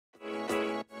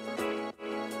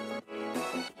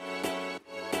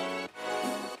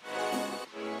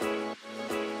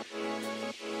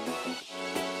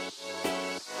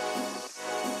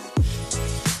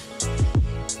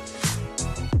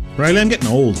Riley, I'm getting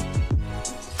old.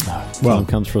 Time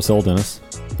comes for us all, Dennis.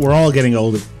 We're all getting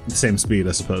old at the same speed,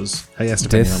 I suppose. I guess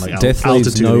depending on Death leaves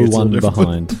altitude, no it's a one little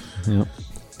different. behind. Yep.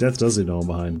 Death does leave no one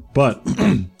behind. But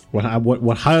what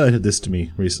highlighted this to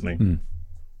me recently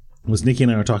was Nikki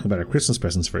and I were talking about our Christmas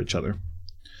presents for each other.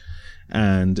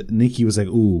 And Nikki was like,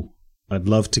 ooh, I'd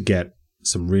love to get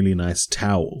some really nice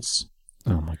towels.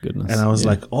 Oh, my goodness. And I was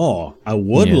like, oh, I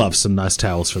would love some nice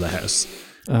towels for the house.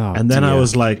 Oh, and then dear. I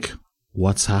was like,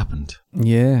 what's happened?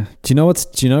 Yeah. Do you know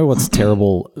what's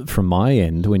terrible from my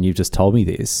end when you've just told me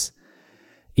this?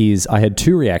 Is I had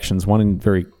two reactions, one in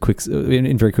very quick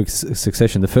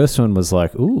succession. The first one was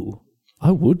like, ooh,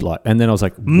 I would like, and then I was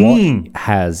like,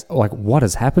 what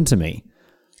has happened to me?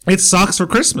 It's socks for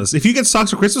Christmas. If you get socks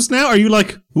for Christmas now, are you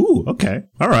like, ooh, okay,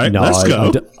 all right, No, let's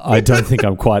go? I don't think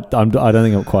I'm quite. I don't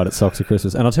think I'm quite at socks for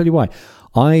Christmas, and I'll tell you why.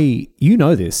 You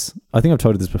know this. I think I've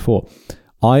told you this before.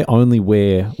 I only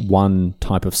wear one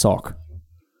type of sock.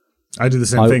 I do the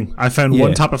same thing. I found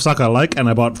one type of sock I like, and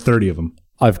I bought 30 of them.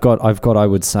 I've got. I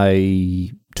would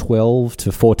say 12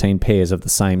 to 14 pairs of the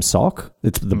same sock.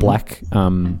 It's the black,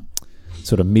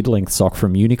 sort of mid-length sock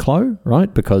from Uniqlo,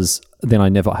 right? Because then I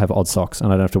never have odd socks,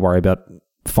 and I don't have to worry about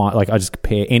I just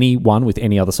pair any one with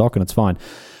any other sock, and it's fine.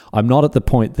 I'm not at the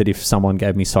point that if someone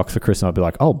gave me socks for Christmas, I'd be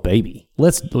like, oh baby,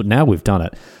 now we've done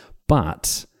it.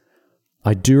 But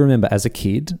I do remember as a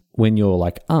kid when your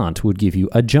like aunt would give you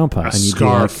a jumper and you'd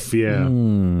scarf, be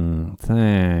like,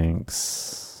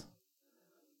 thanks.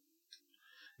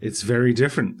 It's very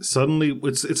different. Suddenly,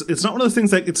 it's not one of those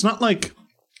things like, it's not like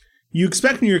you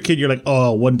expect when you're a kid, you're like,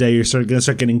 oh, one day you're going to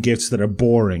start getting gifts that are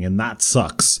boring and that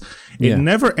sucks. It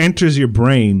never enters your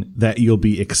brain that you'll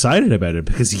be excited about it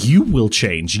because you will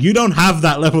change. You don't have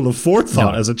that level of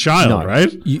forethought as a child,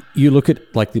 right? You look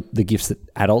at like the gifts that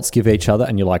adults give each other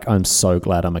and you're like, I'm so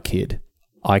glad I'm a kid.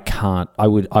 I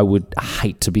would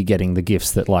hate to be getting the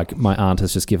gifts that like my aunt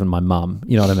has just given my mum.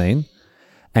 You know what I mean?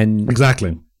 And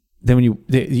exactly. Then when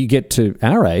you get to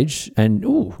our age and,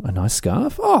 ooh, a nice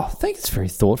scarf. Oh, I think it's very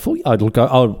thoughtful. I'm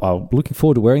looking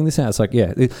forward to wearing this out. It's like,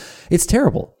 it's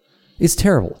terrible. It's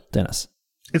terrible, Dennis.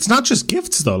 It's not just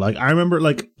gifts, though. Like, I remember,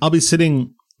 like, I'll be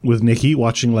sitting with Nikki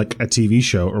watching, like, a TV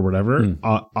show or whatever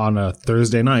on a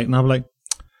Thursday night, and I'll be like,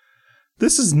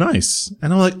 this is nice.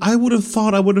 And I'm like, I would have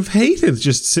thought I would have hated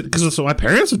just sit, because so my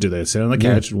parents would do this, sit on the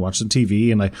couch and watch the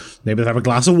TV, and, like, maybe they'd have a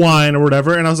glass of wine or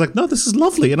whatever, and I was like, no, this is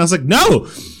lovely. And I was like, no!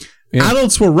 Yeah.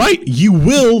 Adults were right. You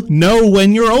will know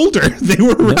when you're older. They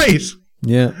were right.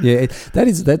 Yeah.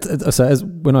 That's so. As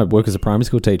when I work as a primary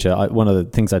school teacher, one of the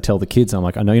things I tell the kids, I'm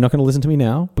like, I know you're not going to listen to me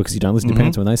now because you don't listen to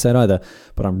parents when they say it either.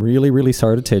 But I'm really, really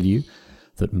sorry to tell you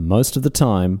that most of the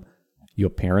time, your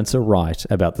parents are right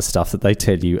about the stuff that they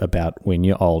tell you about when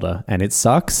you're older, and it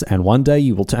sucks. And one day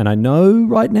you will. And I know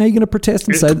right now you're going to protest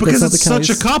and say that because that's it's not the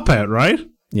case. Such a cop out, right?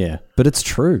 Yeah, but it's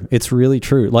true. It's really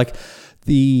true. Like.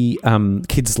 The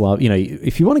kids love,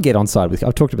 if you want to get on side with,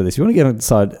 I've talked about this, if you want to get on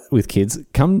side with kids,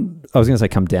 come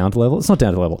down to level. It's not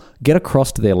down to level. Get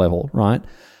across to their level, right?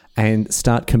 And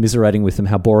start commiserating with them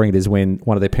how boring it is when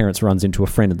one of their parents runs into a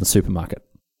friend in the supermarket.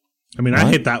 I mean, right? I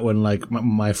hate that when, like,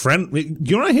 my friend, you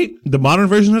know what I hate? The modern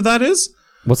version of that is?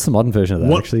 What's the modern version of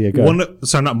that, actually?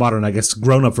 Sorry, not modern, I guess,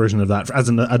 grown-up version of that, as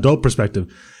an adult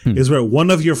perspective, is where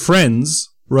one of your friends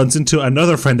runs into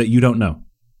another friend that you don't know.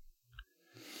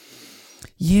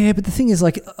 Yeah, but the thing is,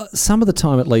 like, some of the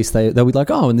time at least, they'll be like,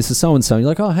 oh, and this is so-and-so. And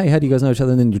you're like, oh, hey, how do you guys know each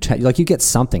other? And then you get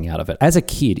something out of it. As a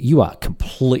kid, you are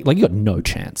you got no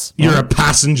chance. You're a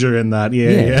passenger in that,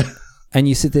 yeah. And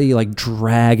you sit there, you're like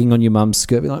dragging on your mum's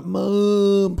skirt, being like,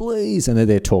 Mum, please. And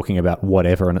they're talking about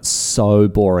whatever, and it's so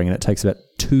boring, and it takes about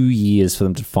 2 years for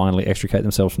them to finally extricate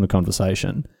themselves from the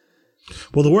conversation.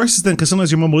 Well, the worst is then, because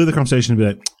sometimes your mum will leave the conversation and be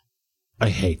like, I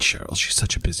hate Cheryl. She's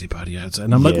such a busybody.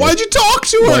 And I'm like, why'd you talk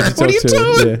to her? What are you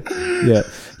doing? Yeah.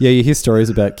 You hear stories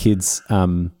about kids.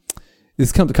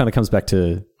 This kind of comes back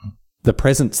to the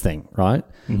presents thing, right?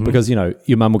 Mm-hmm. Because,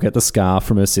 your mum will get the scarf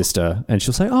from her sister and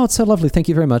she'll say, oh, it's so lovely. Thank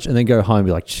you very much. And then go home and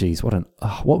be like, geez, what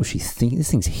was she thinking? This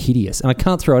thing's hideous. And I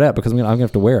can't throw it out because I'm going to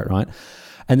have to wear it, right?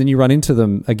 And then you run into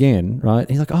them again, right? And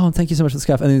he's like, oh, thank you so much for the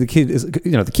scarf. And then the kid is,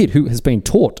 the kid who has been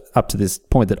taught up to this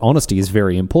point that honesty is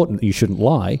very important, you shouldn't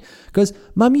lie, goes,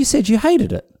 Mum, you said you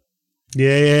hated it.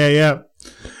 Yeah.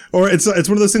 Or it's one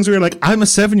of those things where you're like, I'm a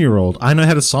 7-year-old. I know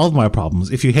how to solve my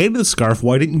problems. If you hated the scarf,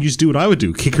 why didn't you just do what I would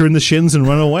do? Kick her in the shins and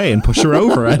run away and push her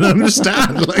over. I don't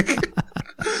understand. Like,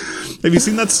 have you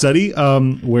seen that study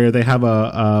where they have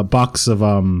a box of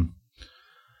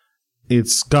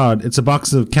it's a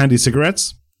box of candy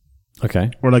cigarettes.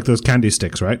 Okay. Or like those candy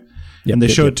sticks, right? Yep, and they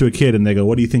show it to a kid and they go,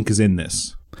 what do you think is in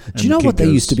this? Do you know what they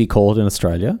used to be called in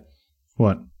Australia?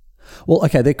 What? Well,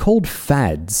 okay, they're called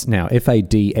fads now,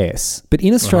 FADS. But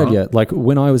in Australia, like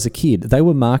when I was a kid, they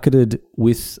were marketed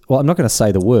with, well, I'm not going to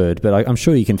say the word, but I'm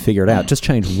sure you can figure it out. Just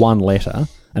change one letter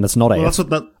and it's not F.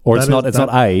 Or it's not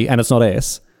A and it's not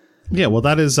S. Yeah, well,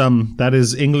 that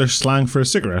is English slang for a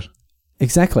cigarette.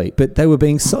 Exactly. But they were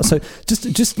being so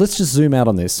just let's just zoom out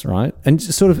on this, right? And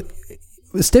just sort of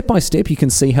step by step, you can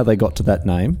see how they got to that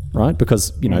name, right?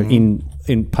 Because, you know,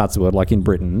 in parts of the world, like in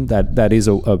Britain, that is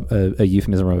a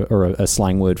euphemism or a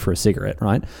slang word for a cigarette,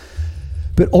 right?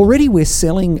 But already we're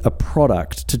selling a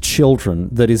product to children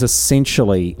that is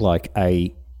essentially like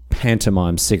a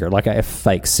pantomime cigarette, like a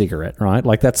fake cigarette, right?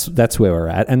 Like that's where we're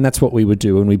at. And that's what we would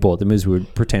do when we bought them, is we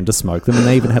would pretend to smoke them. And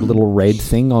they even had a little red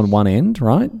thing on one end,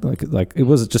 right? Like it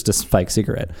was just a fake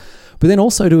cigarette. But then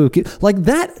also like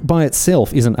that by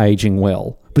itself isn't aging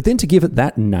well. But then to give it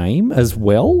that name as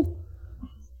well.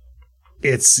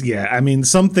 I mean,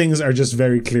 some things are just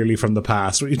very clearly from the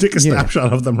past when you take a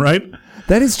snapshot of them, right?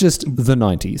 That is just the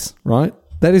 90s, right?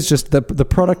 That is just the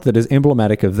product that is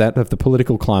emblematic of the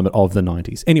political climate of the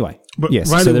 90s. Anyway, but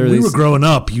yes. Right, so when we were growing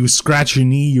up, you scratch your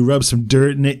knee, you rub some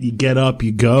dirt in it, you get up,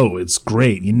 you go. It's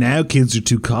great. Now kids are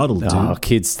too coddled, dude. Oh,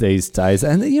 kids these days.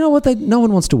 And you know what? No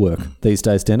one wants to work these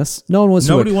days, Dennis. No one wants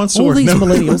to work. Nobody wants to all work. These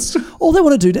millennials, all they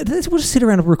want to do, they want to sit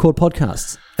around and record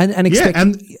podcasts and expect,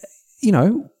 you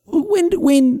know,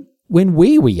 when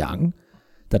we were young,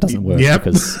 that doesn't work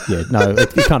because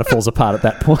it kind of falls apart at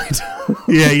that point.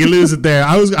 Yeah, you lose it there.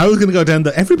 I was going to go down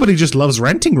everybody just loves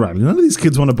renting, right? None of these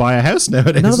kids want to buy a house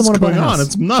nowadays. None of them want to buy a house.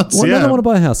 It's nuts. None of them want to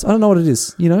buy a house. I don't know what it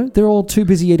is. You know, they're all too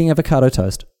busy eating avocado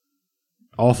toast.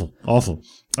 Awful.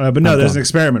 But no, there's an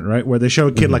experiment, right, where they show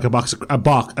a kid like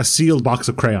a sealed box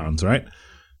of crayons, right,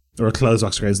 or a closed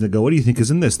box of crayons, and they go, "What do you think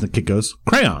is in this?" And the kid goes,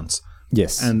 "Crayons."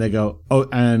 Yes. And they go, "Oh,"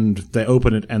 and they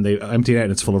open it and they empty it out,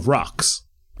 and it's full of rocks.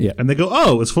 Yeah. And they go,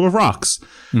 "Oh, it's full of rocks."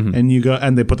 Mm-hmm. And you go,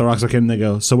 and they put the rocks back in, and they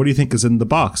go, "So what do you think is in the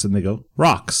box?" And they go,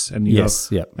 "Rocks." And you go,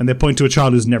 and they point to a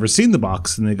child who's never seen the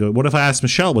box, and they go, "What if I ask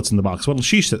Michelle what's in the box? What'll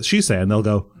she say?" And they'll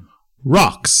go,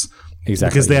 "Rocks."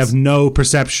 Exactly. Because they have no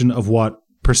perception of what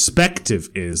perspective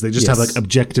is. They just have like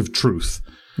objective truth.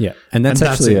 Yeah, and that's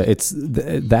actually it's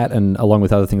that, and along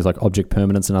with other things like object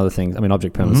permanence and other things. I mean,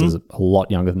 object permanence is a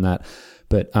lot younger than that,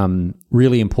 but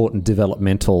really important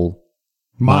developmental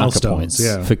milestones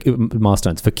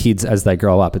for kids as they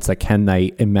grow up. It's like, can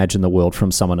they imagine the world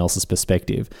from someone else's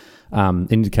perspective?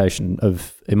 Indication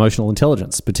of emotional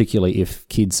intelligence, particularly if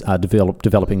kids are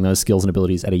developing those skills and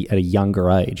abilities at a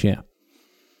younger age. Yeah,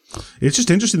 it's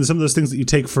just interesting that some of those things that you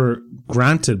take for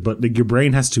granted, but like, your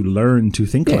brain has to learn to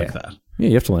think like that. Yeah,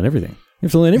 you have to learn everything. You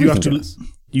have to learn everything.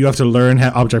 You have to learn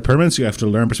how object permanence. You have to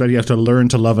learn perspective. You have to learn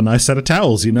to love a nice set of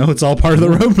towels. You know, it's all part of the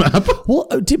roadmap. Well,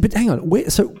 but hang on.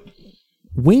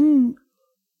 When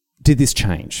did this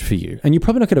change for you? And you're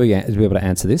probably not going to be able to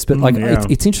answer this, but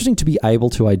it's interesting to be able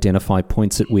to identify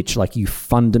points at which like you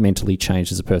fundamentally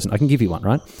changed as a person. I can give you one,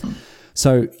 right?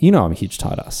 So you know I'm a huge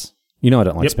tight ass. You know I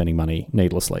don't like spending money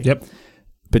needlessly. Yep.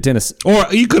 But Dennis, or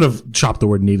you could have chopped the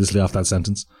word needlessly off that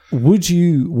sentence. Would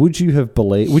you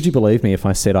believe me if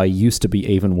I said I used to be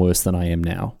even worse than I am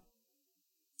now?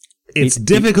 It's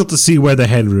difficult to see where the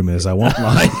headroom is. I won't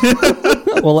lie.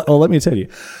 Well, let me tell you.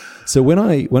 So when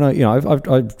I you know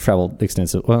I've traveled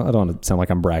extensively. Well, I don't want to sound like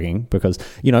I'm bragging because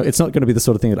you know it's not going to be the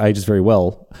sort of thing that ages very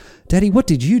well. Daddy, what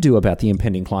did you do about the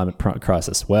impending climate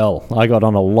crisis? Well, I got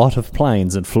on a lot of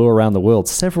planes and flew around the world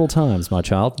several times, my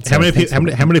child. So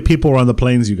how many people were on the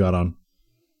planes you got on?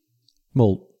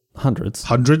 Well, hundreds.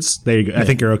 Hundreds? There you go. Yeah. I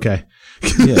think you're okay.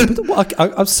 Yeah, but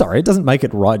I'm sorry. It doesn't make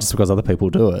it right just because other people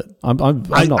do it. I'm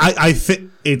not. I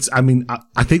think it's. I mean,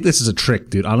 I think this is a trick,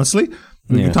 dude. Honestly.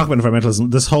 We can talk about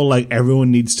environmentalism. This whole like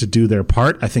everyone needs to do their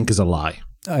part, I think, is a lie.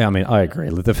 I mean, I agree.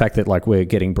 The fact that like we're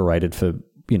getting berated for,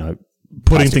 you know,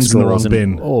 putting things in the wrong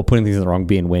bin. Or putting things in the wrong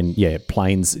bin when,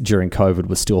 planes during COVID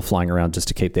were still flying around just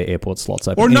to keep their airport slots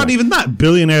open. Or not even that.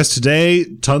 Billionaires today,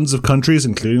 tons of countries,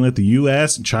 including like the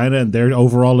US and China, and their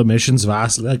overall emissions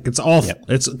vastly. Like, it's awful.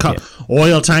 It's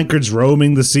oil tankers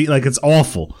roaming the sea. Like, it's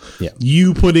awful. Yeah.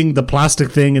 You putting the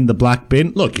plastic thing in the black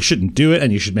bin, look, you shouldn't do it,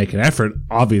 and you should make an effort,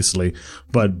 obviously.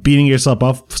 But beating yourself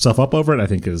up over it, I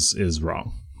think, is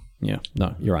wrong. Yeah.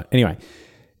 No, you're right. Anyway,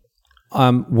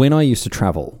 when I used to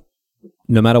travel,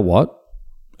 no matter what,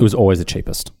 it was always the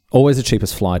cheapest. Always the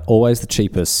cheapest flight. Always the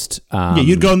cheapest.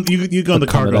 You'd go on the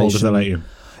cargo if they let you.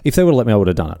 If they would have let me, I would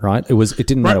have done it. Right? It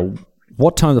didn't matter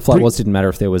what time the flight was. Didn't matter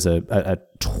if there was a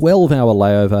 12-hour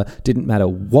layover. Didn't matter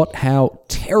how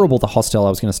terrible the hostel I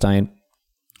was going to stay in.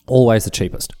 Always the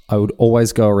cheapest. I would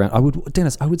always go around. I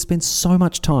would spend so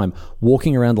much time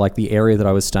walking around like the area that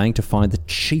I was staying to find the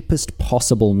cheapest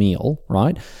possible meal,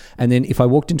 right? And then if I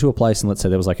walked into a place and let's say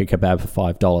there was like a kebab for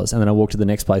 $5, and then I walked to the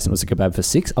next place and it was a kebab for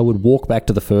 $6, I would walk back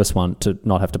to the first one to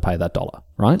not have to pay that $1,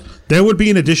 right? There would be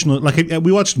an additional, like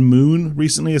we watched Moon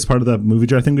recently as part of the movie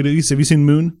jar thing we did. Have you seen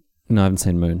Moon? No, I haven't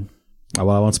seen Moon. Oh,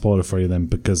 well, I won't spoil it for you then,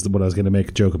 because what I was going to make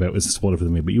a joke about was to spoil it for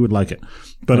me, but you would like it.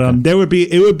 But okay.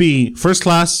 It would be first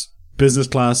class, business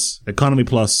class, economy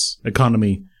plus,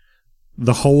 economy,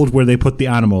 the hold where they put the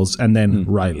animals, and then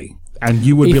Riley. And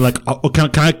you would be like, oh, can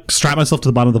I strap myself to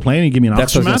the bottom of the plane and give me an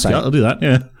oxygen mask? Yeah, I'll do that.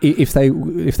 Yeah. If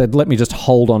they'd let me just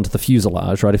hold onto the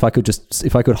fuselage, right? If I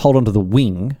could hold onto the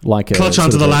wing, like clutch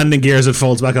onto the landing gear as it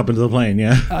folds back up into the plane.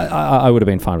 Yeah. I would have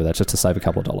been fine with that just to save a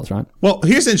couple of dollars, right? Well,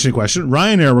 here's an interesting question.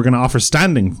 Ryanair were going to offer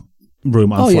standing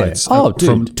room on flights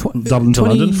from Dublin to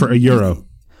London for €1.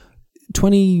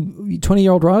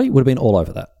 20-year-old Riley would have been all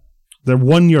over that. They're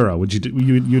 €1. Would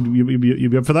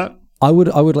you'd be up for that? I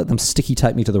would let them sticky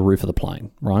tape me to the roof of the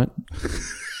plane, right?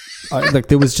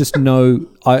 There was just no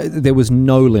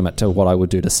limit to what I would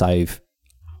do to save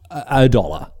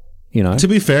 $1. You know. To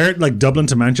be fair, like Dublin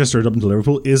to Manchester or Dublin to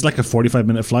Liverpool is like a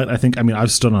 45-minute flight. I think. I mean,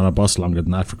 I've stood on a bus longer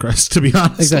than that, for Christ. To be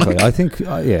honest, exactly. I think.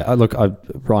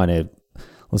 Ryanair.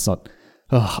 Let's not.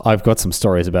 Oh, I've got some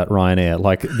stories about Ryanair.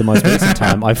 Like the most recent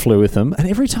time I flew with them, and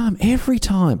every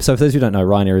time. So for those who don't know,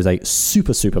 Ryanair is a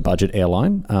super budget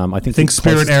airline. I think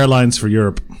Spirit Airlines for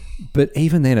Europe. But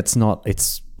even then, it's not.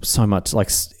 It's so much like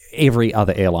every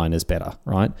other airline is better,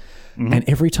 right? Mm-hmm. And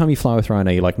every time you fly with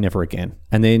Ryanair, you're like, never again.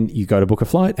 And then you go to book a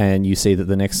flight, and you see that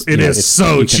the next it is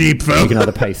so cheap, though. You can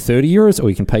either pay €30 or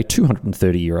you can pay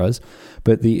 €230.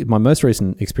 But my most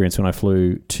recent experience when I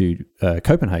flew to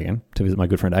Copenhagen to visit my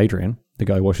good friend Adrian, the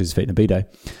guy who washes his feet in a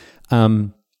bidet.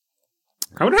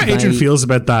 I wonder how Adrian feels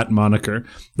about that moniker.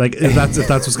 Like if that's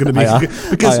what's going to be.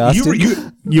 Because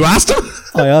you asked him.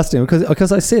 I asked him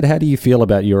because I said, "How do you feel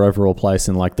about your overall place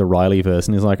in like the Riley verse?"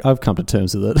 And he's like, "I've come to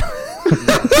terms with it."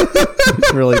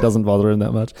 It really doesn't bother him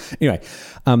that much. Anyway,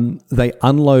 they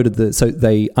unloaded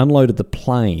the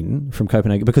plane from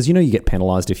Copenhagen because you get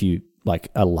penalised if you like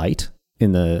are late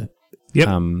in the. Yep.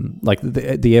 Like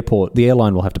the airport, the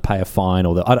airline will have to pay a fine,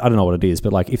 or I don't know what it is,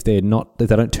 but like if they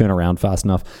don't turn around fast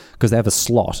enough because they have a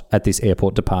slot at this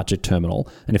airport departure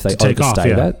terminal, and if they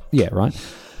overstay that, right.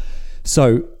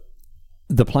 So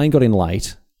the plane got in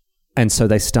late, and so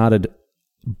they started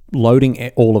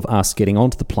loading all of us getting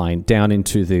onto the plane down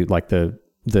into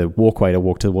the walkway to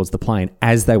walk towards the plane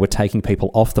as they were taking people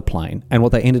off the plane. And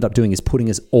what they ended up doing is putting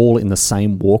us all in the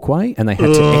same walkway, and they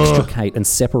had to extricate and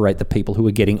separate the people who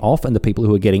were getting off and the people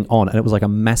who were getting on. And it was like a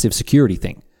massive security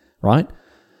thing, right?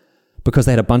 Because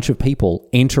they had a bunch of people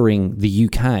entering the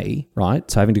UK, right?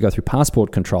 So having to go through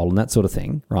passport control and that sort of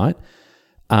thing, right?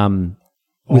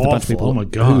 With a bunch of people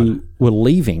who were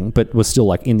leaving, but were still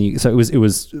like in the. So it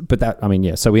was. But that, I mean,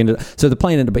 yeah. So So the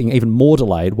plane ended up being even more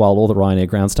delayed, while all the Ryanair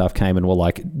ground staff came and were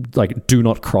like, do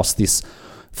not cross this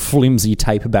flimsy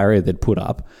tape barrier they'd put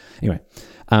up. Anyway,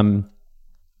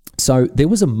 so there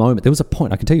was a moment. There was a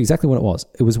point. I can tell you exactly what it was.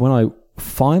 It was when I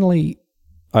finally.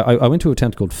 I went to a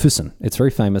town called Füssen. It's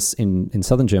very famous in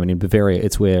southern Germany, in Bavaria.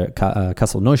 It's where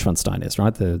Castle Neuschwanstein is,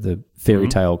 right? The fairy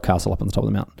tale castle up on the top of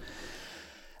the mountain.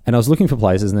 And I was looking for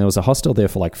places, and there was a hostel there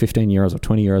for like €15 or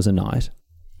 €20 a night,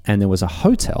 and there was a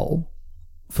hotel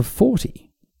for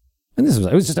 40. And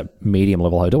it was just a medium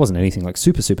level hotel. It wasn't anything like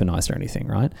super nice or anything,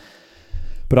 right?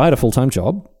 But I had a full-time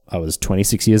job. I was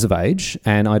 26 years of age,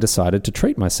 and I decided to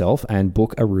treat myself and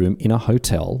book a room in a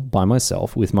hotel by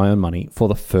myself with my own money for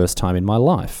the first time in my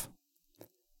life.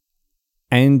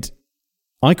 And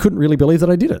I couldn't really believe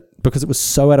that I did it because it was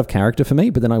so out of character for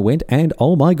me. But then I went, and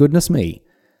oh my goodness me,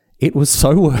 it was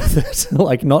so worth it.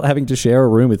 Like not having to share a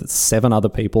room with 7 other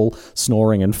people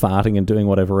snoring and farting and doing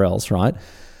whatever else, right?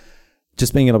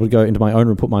 Just being able to go into my own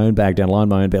room, put my own bag down, lie in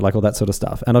my own bed, like all that sort of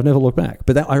stuff. And I've never looked back.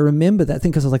 But I remember that thing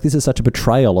because I was like, this is such a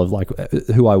betrayal of like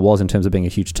who I was in terms of being a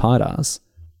huge tight ass.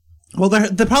 Well,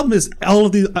 the problem is all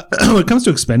of these, when it comes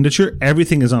to expenditure,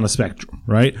 everything is on a spectrum,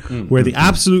 right? Where the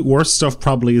absolute worst stuff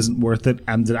probably isn't worth it,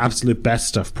 and the absolute best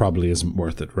stuff probably isn't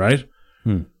worth it, right?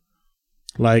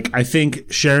 Like, I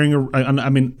think sharing I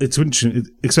mean, it's interesting.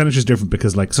 Expenditure is different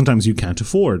because, like, sometimes you can't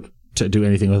afford to do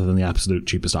anything other than the absolute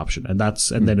cheapest option. And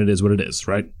then it is what it is,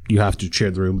 right? You have to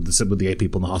share the room with the 8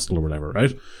 people in the hostel or whatever,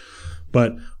 right?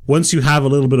 But once you have a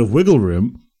little bit of wiggle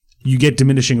room, you get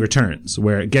diminishing returns,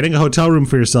 where getting a hotel room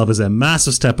for yourself is a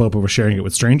massive step up over sharing it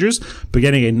with strangers, but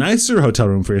getting a nicer hotel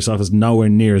room for yourself is nowhere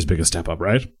near as big a step up,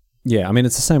 right? Yeah, I mean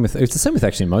it's the same with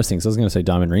actually most things. I was going to say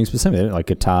diamond rings, but same with like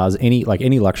guitars, any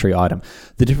luxury item.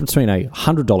 The difference between a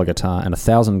 $100 guitar and a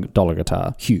 $1,000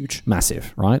 guitar, huge,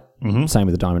 massive, right? Mm-hmm. Same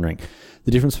with the diamond ring.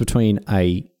 The difference between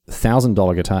a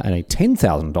 $1,000 guitar and a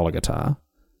 $10,000 guitar,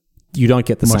 you don't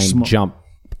get the same jump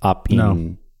up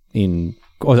in.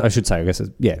 Or I should say, I guess,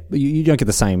 you don't get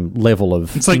the same level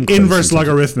of. It's like inverse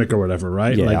logarithmic or whatever,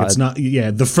 right? Yeah, like it's not.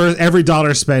 Yeah, every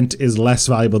dollar spent is less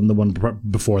valuable than the one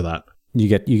before that. You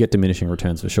get diminishing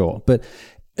returns for sure, but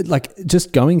like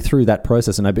just going through that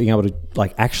process and being able to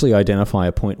like actually identify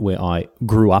a point where I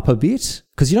grew up a bit,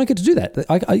 because you don't get to do that.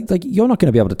 Like you're not going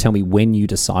to be able to tell me when you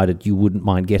decided you wouldn't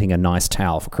mind getting a nice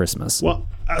towel for Christmas. Well,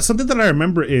 something that I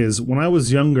remember is when I was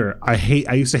younger, I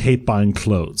used to hate buying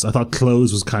clothes. I thought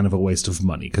clothes was kind of a waste of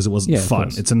money because it wasn't fun.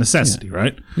 It's a necessity,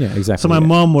 right? Yeah, exactly. So my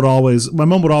mom would always,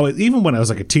 even when I was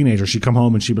like a teenager, she'd come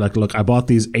home and she'd be like, "Look, I bought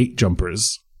these 8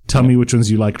 jumpers. Tell me which ones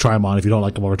you like, try them on. If you don't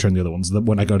like them, I'll return the other ones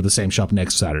when I go to the same shop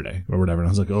next Saturday or whatever." And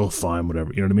I was like, "Oh, fine,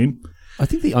 whatever." You know what I mean? I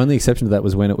think the only exception to that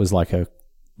was when it was like a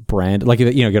brand, like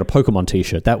if you get a Pokemon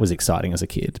T-shirt. That was exciting as a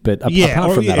kid. But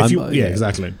apart from that,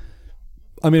 exactly.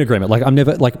 I'm in agreement. Like I'm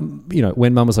never like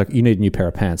when Mum was like, "You need a new pair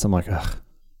of pants," I'm like, ugh.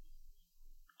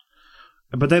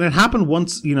 But then it happened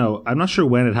once, I'm not sure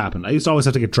when it happened. I used to always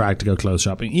have to get dragged to go clothes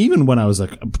shopping. Even when I was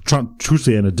like,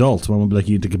 truthfully an adult, when would be like,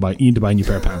 you need to buy a new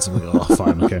pair of pants. I'm like, oh,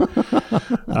 fine, okay.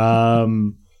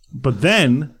 But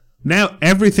then, now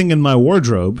everything in my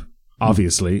wardrobe,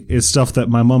 obviously, is stuff that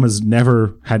my mum has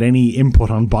never had any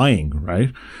input on buying,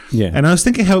 right? Yeah. And I was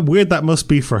thinking how weird that must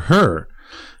be for her.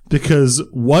 Because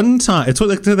one time, it's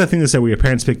like that thing they say where your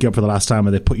parents pick you up for the last time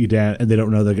and they put you down and they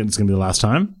don't know that it's going to be the last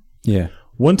time. Yeah.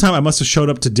 One time I must have showed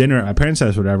up to dinner at my parents'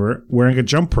 house or whatever, wearing a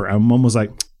jumper, and Mum was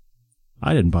like,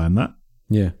 "I didn't buy him that."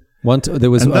 Yeah. There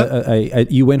was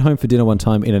you went home for dinner one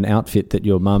time in an outfit that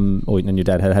your mum and your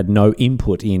dad had no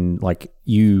input in, like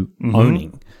you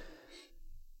owning.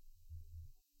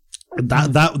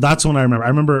 That's when I remember. I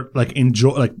remember like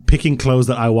picking clothes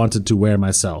that I wanted to wear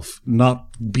myself, not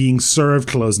being served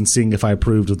clothes and seeing if I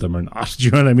approved of them or not. Do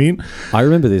you know what I mean? I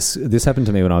remember this. This happened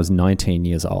to me when I was 19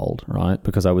 years old, right?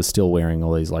 Because I was still wearing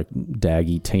all these like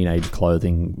daggy teenage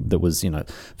clothing that was,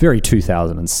 very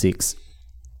 2006.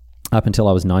 Up until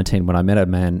I was 19, when I met a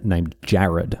man named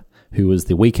Jared, who was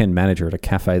the weekend manager at a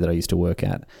cafe that I used to work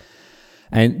at.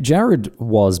 And Jared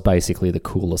was basically the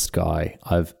coolest guy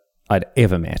I'd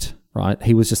ever met. Right,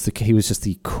 he was just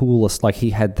the coolest. Like he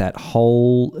had that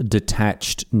whole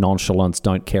detached nonchalance,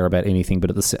 don't care about anything,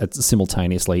 but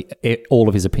simultaneously, all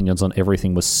of his opinions on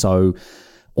everything was so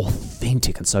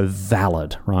authentic and so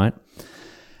valid. Right,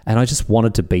 and I just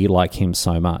wanted to be like him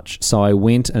so much. So I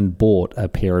went and bought a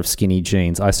pair of skinny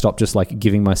jeans. I stopped just like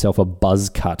giving myself a buzz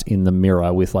cut in the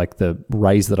mirror with like the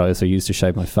razor that I also used to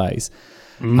shave my face.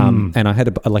 And I had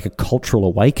a cultural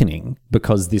awakening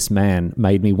because this man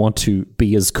made me want to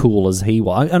be as cool as he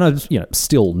was. And I was,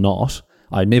 still not.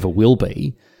 I never will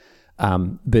be.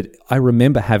 But I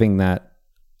remember having that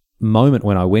moment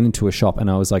when I went into a shop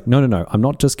and I was like, no, I'm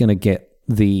not just going to get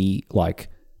the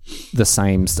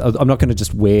same. I'm not going to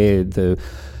just wear the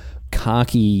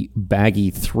khaki,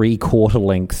 baggy, 3/4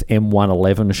 length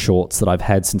M111 shorts that I've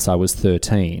had since I was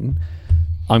 13.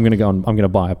 I'm going to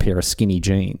buy a pair of skinny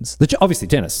jeans. Obviously,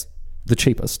 Dennis, the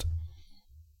cheapest.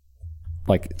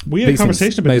 Like we had a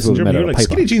conversation about this in Germany. You were like,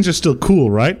 skinny jeans are still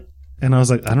cool, right? And I was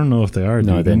like, I don't know if they are.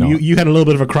 No, they're not. You had a little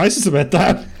bit of a crisis about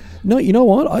that. No, you know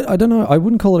what? I don't know. I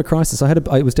wouldn't call it a crisis.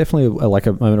 It was definitely a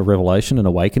moment of revelation and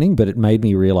awakening, but it made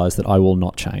me realize that I will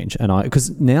not change.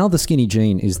 Because now the skinny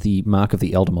jean is the mark of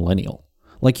the elder millennial.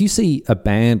 Like you see a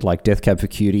band like Death Cab for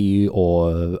Cutie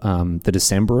or the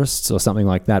Decemberists or something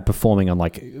like that performing on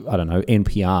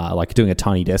NPR, like doing a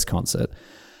Tiny Desk concert.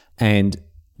 And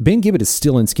Ben Gibbard is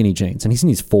still in skinny jeans and he's in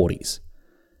his 40s.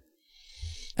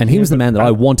 And he was the man that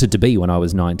I wanted to be when I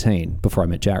was 19 before I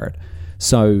met Jared.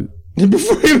 So...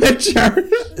 Before you met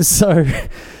Jared? So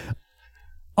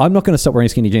I'm not going to stop wearing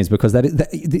skinny jeans because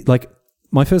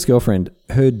my first girlfriend,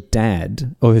 her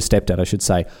dad, or her stepdad, I should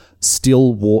say,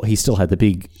 he still had the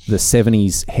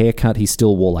 70s haircut. He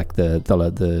still wore like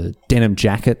the denim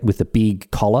jacket with the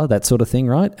big collar, that sort of thing,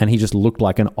 right? And he just looked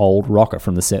like an old rocker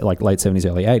from the late 70s,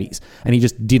 early 80s. And he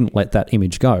just didn't let that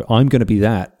image go. I'm going to be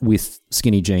that with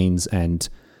skinny jeans and,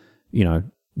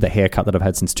 the haircut that I've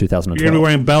had since 2012. You're going to be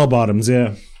wearing bell bottoms,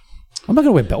 yeah. I'm not going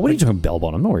to wear bell. What are you talking bell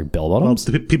bottom? I'm not wearing bell bottoms.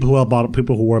 Well, the people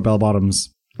who wore bell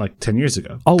bottoms like 10 years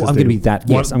ago. Oh, I'm going to be that.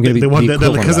 Yes, I'm going to be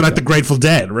because they're like the Grateful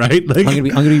Dead, right? Like, I'm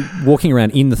going to be walking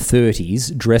around in the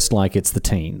 30s, dressed like it's the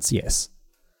teens. Yes.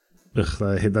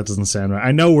 That doesn't sound right.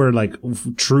 I know we're like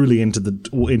truly into the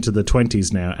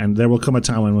 20s now, and there will come a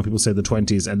time when people say the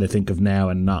 20s and they think of now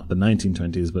and not the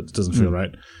 1920s, but it doesn't feel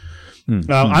right.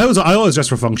 I always dressed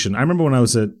for function. I remember when I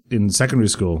was in secondary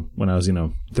school, when I was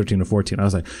 13 or 14, I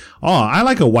was like, oh, I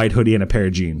like a white hoodie and a pair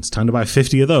of jeans. Time to buy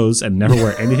 50 of those and never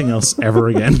wear anything else ever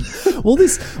again. Well,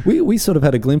 we sort of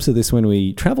had a glimpse of this when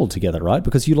we traveled together, right?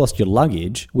 Because you lost your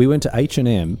luggage. We went to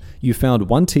H&M. You found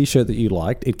one T-shirt that you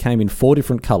liked. It came in 4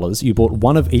 different colors. You bought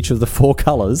one of each of the 4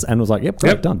 colors and was like, yep,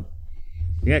 great, done.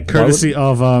 Yeah, courtesy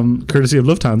of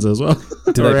Lufthansa as well.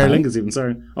 Or Aer Lingus even,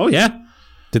 sorry. Oh, yeah.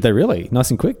 Did they really? Nice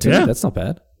and quick too? Yeah. That's not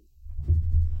bad.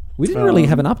 We didn't really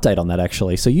have an update on that,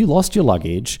 actually. So you lost your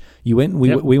luggage. We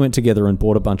went together and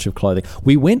bought a bunch of clothing.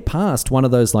 We went past one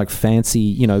of those like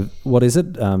fancy, what is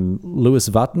it? Louis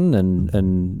Vuitton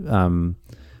and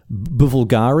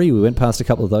Bulgari. We went past a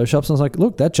couple of those shops. And I was like,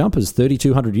 look, that jumper's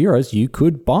 3,200 euros. You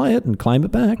could buy it and claim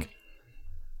it back.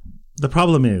 The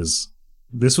problem is,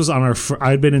 this was on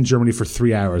I'd been in Germany for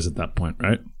 3 hours at that point,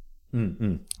 right?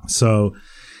 So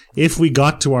if we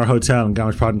got to our hotel in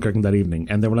Garmisch-Partenkirchen that evening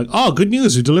and they were like, oh, good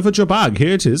news, we delivered your bag.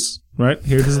 Here it is. Right?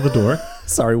 Here it is at the door.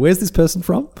 Sorry, where's this person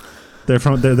from? They're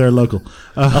local.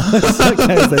 Okay,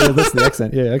 so that's the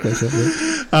accent. Yeah, okay. Sure,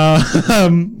 yeah.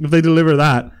 If they deliver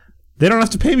that, they don't have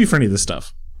to pay me for any of this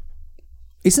stuff.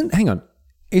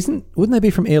 Wouldn't they be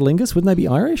from Aer Lingus? Wouldn't they be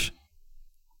Irish?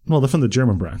 Well, they're from the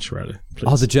German branch, Riley.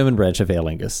 Please. Oh, the German branch of Aer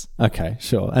Lingus. Okay,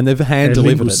 sure. And they've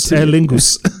hand-delivered it too. Aer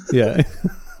Lingus. Yeah.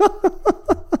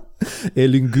 Aer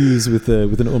Lingus with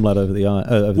an umlaut over the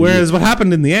eye. Whereas what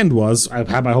happened in the end was I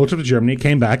had my whole trip to Germany,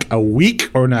 came back, a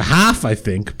week or and a half, I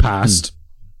think, passed.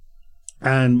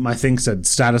 And my thing said,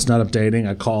 status not updating.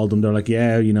 I called them. They're like,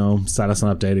 yeah, status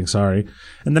not updating. Sorry.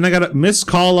 And then I got a missed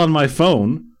call on my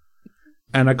phone.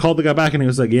 And I called the guy back and he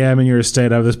was like, yeah, I'm in your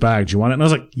estate. I have this bag. Do you want it? And I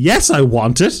was like, yes, I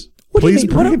want it. Please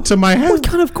bring it to my house.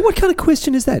 What kind of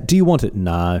question is that? Do you want it?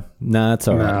 No, it's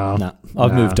all right. No,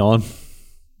 I've moved on.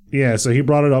 Yeah, so he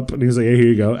brought it up and he was like, yeah, here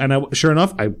you go. And sure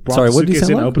enough, I brought the suitcase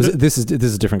in, opened it. This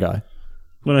is a different guy.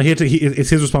 Well, no, it's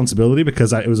his responsibility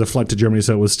because it was a flight to Germany,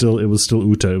 so it was still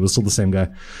Uta. It was still the same guy.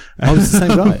 Oh, it's the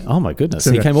same guy. Oh my goodness,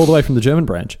 he came all the way from the German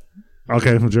branch.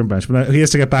 Okay, from the German branch, but he has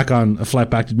to get back on a flight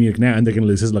back to Munich now, and they're going to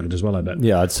lose his luggage as well. I bet.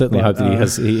 Yeah, I'd certainly hope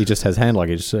that he just has hand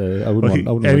luggage. I wouldn't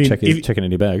want checking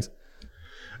any bags.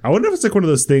 I wonder if it's like one of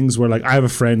those things where like I have a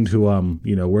friend who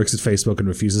works at Facebook and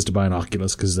refuses to buy an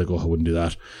Oculus because he's like, oh, I wouldn't do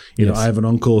that. I have an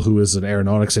uncle who is an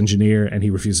aeronautics engineer and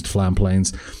he refuses to fly on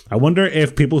planes. I wonder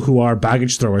if people who are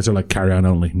baggage throwers are like, carry on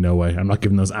only. No way. I'm not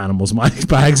giving those animals my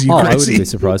bags. You crazy. I wouldn't be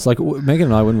surprised. Like Megan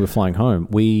and I, when we were flying home,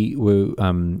 we were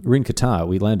in Qatar.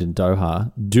 We landed in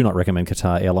Doha. Do not recommend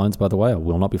Qatar Airlines, by the way. I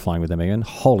will not be flying with them again.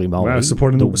 Holy moly! Wow,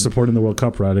 supporting the World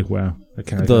Cup, Riley. Wow.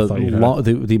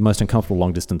 The most uncomfortable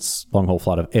long haul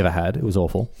flight I've ever had. It was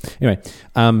awful. Anyway,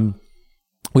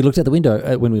 we looked out the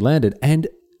window when we landed, and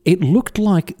it looked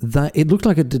like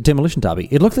a demolition derby.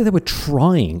 It looked like they were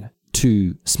trying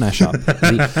to smash up. Do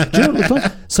you know what it looked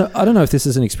like? So I don't know if this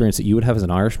is an experience that you would have as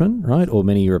an Irishman, right, or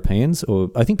many Europeans, or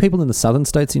I think people in the southern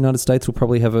states of the United States will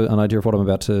probably have an idea of what I'm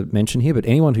about to mention here. But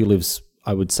anyone who lives,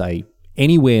 I would say,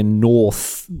 anywhere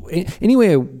north,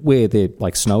 anywhere where there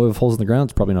like snow ever falls on the ground,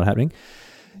 it's probably not happening.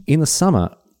 In the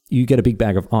summer, you get a big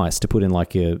bag of ice to put in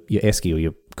like your esky or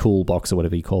your cool box or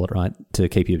whatever you call it, right, to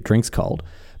keep your drinks cold.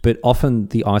 But often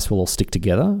the ice will all stick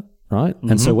together, right?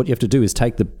 Mm-hmm. And so what you have to do is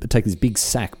take this big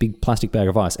plastic bag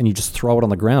of ice, and you just throw it on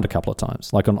the ground a couple of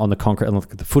times, like on the concrete, on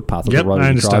the footpath of the road. I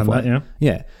understand that,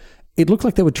 yeah. It looked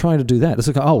like they were trying to do that. It's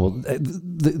like,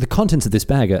 the contents of this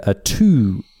bag are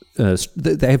too...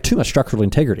 they have too much structural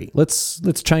integrity. Let's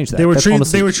change that. They were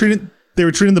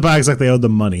treating the bags like they owed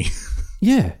them money.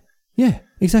 Yeah,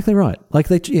 exactly right. Like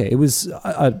it was.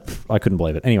 I couldn't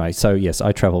believe it. Anyway, so yes,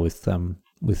 I travel with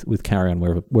carry-on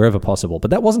wherever possible.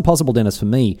 But that wasn't possible, Dennis, for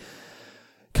me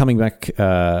coming back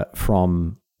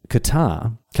from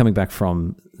Qatar, coming back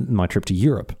from my trip to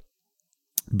Europe,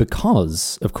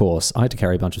 because of course I had to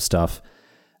carry a bunch of stuff,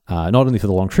 not only for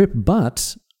the long trip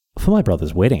but for my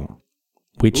brother's wedding.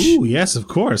 Ooh, yes, of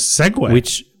course. Segue.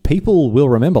 Which people will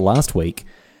remember last week.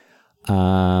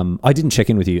 I didn't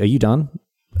check in with you. Are you done?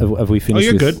 Have we finished?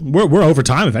 Oh, you're good. We're over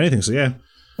time, if anything. So yeah.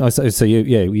 Oh, so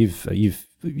you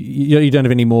don't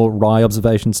have any more wry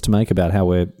observations to make about how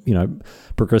we're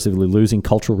progressively losing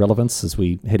cultural relevance as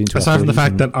we head into. Aside from the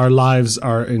fact that our lives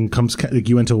are like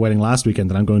you went to a wedding last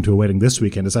weekend and I'm going to a wedding this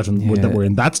weekend. Aside from that we're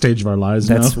in that stage of our lives.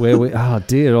 That's where we. Oh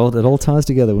dear, it all ties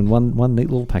together in one neat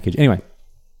little package. Anyway.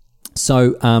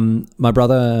 So my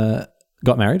brother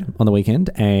got married on the weekend,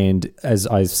 and as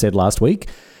I said last week,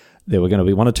 there were going to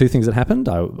be one or two things that happened.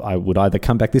 I would either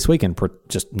come back this week and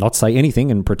just not say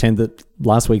anything and pretend that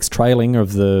last week's trailing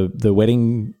of the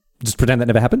wedding, just pretend that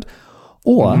never happened,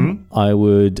 or I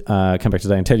would come back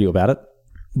today and tell you about it.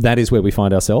 That is where we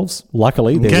find ourselves.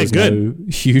 Luckily, there was no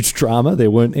huge drama.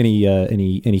 There weren't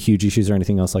any huge issues or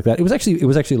anything else like that. It was actually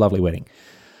a lovely wedding.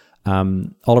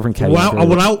 Oliver and Katie.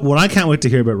 What I can't wait to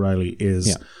hear about Riley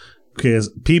is because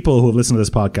people who have listened to this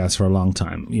podcast for a long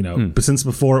time, but since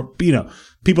before,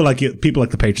 people like you, people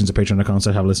like the patrons of Patreon.com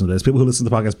have listened to this. People who listen to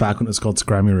the podcast back when it was called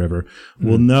Scrammy River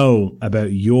will know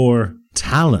about your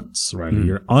talents, Riley.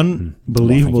 Your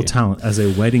unbelievable talent as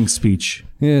a wedding speech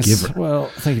giver. Well,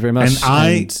 thank you very much. And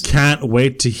I can't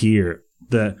wait to hear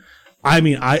the.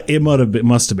 It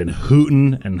must have been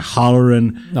hooting and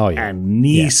hollering and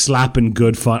knee slapping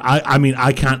good fun.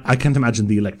 I can't imagine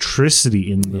the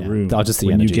electricity in the room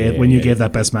when you gave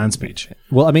that best man speech.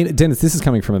 Well, Dennis, this is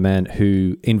coming from a man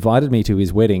who invited me to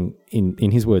his wedding. In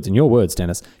his words, in your words,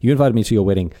 Dennis, you invited me to your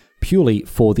wedding purely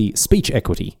for the speech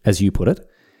equity, as you put it.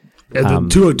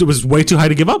 It was way too high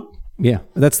to give up. Yeah,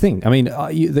 that's the thing.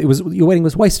 Your wedding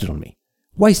was wasted on me.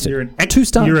 Wasted.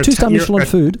 Two-star Michelin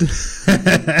food.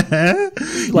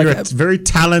 You're a very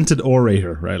talented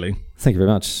orator, Riley. Thank you very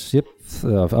much. Yep,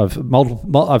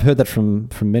 I've heard that from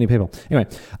many people. Anyway,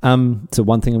 so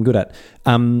one thing I'm good at.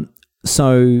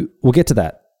 So we'll get to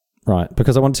that, right?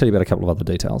 Because I want to tell you about a couple of other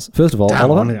details. First of all,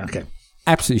 Oliver,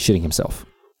 absolutely shitting himself.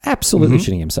 Absolutely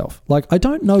shitting himself. Like, I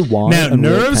don't know why. Now,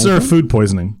 nerves or food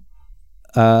poisoning?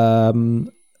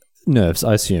 Nerves,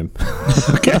 I assume.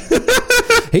 Okay.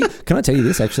 Can I tell you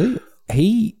this, actually?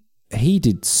 He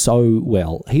did so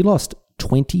well. He lost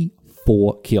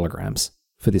 24 kilograms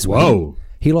for this wedding. Whoa.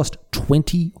 He lost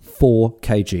 24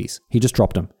 kgs. He just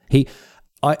dropped them.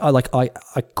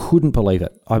 I couldn't believe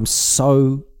it. I'm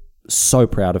so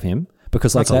proud of him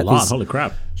because that's a lot. Holy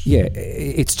crap. Yeah,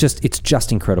 it's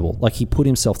just incredible. Like, he put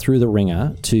himself through the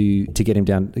ringer to get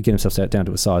himself down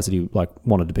to a size that he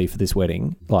wanted to be for this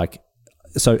wedding.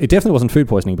 So it definitely wasn't food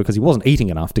poisoning because he wasn't eating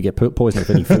enough to get poisoned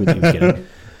with any food that he was getting.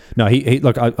 No,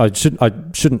 I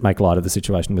shouldn't make light of the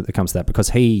situation when it comes to that because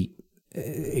he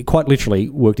quite literally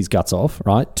worked his guts off,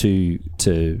 right, to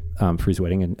for his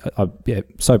wedding, and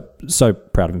so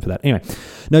proud of him for that. Anyway,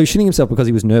 no, shitting himself because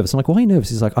he was nervous. I'm like, why are you nervous?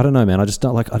 He's like, I don't know, man. I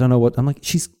don't know what. I'm like,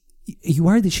 are you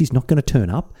worried that she's not going to turn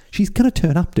up? She's going to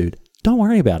turn up, dude. Don't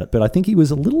worry about it. But I think he was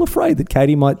a little afraid that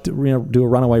Katie might do a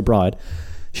runaway bride.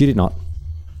 She did not.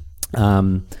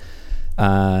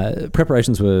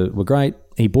 Preparations were great.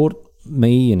 He bought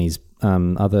me and his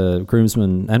other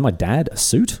groomsmen and my dad a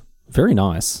suit. Very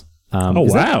nice.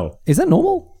 Wow. Is that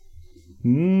normal?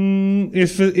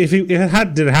 If it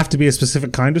had, did it have to be a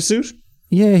specific kind of suit?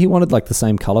 Yeah, he wanted the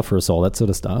same color for us all, that sort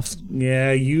of stuff.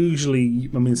 Yeah, usually,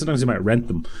 sometimes you might rent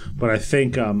them, but I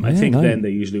think then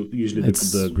they usually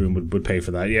the groom would pay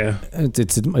for that. Yeah,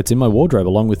 it's in my wardrobe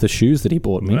along with the shoes that he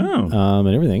bought me, and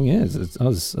everything. Yeah, I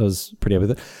was pretty happy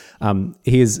with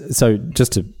it. So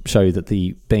just to show you that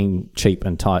the being cheap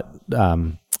and tight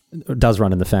does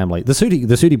run in the family. The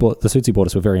suits he bought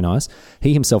us were very nice.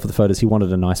 He himself for the photos, he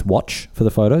wanted a nice watch for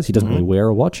the photos. He doesn't really wear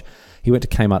a watch. He went to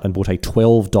Kmart and bought a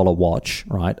 $12 watch,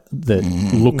 right, that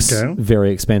looks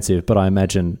very expensive, but I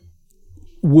imagine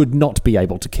would not be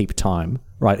able to keep time,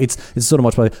 right? It's sort of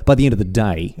much by the end of the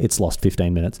day, it's lost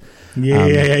 15 minutes.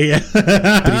 Yeah.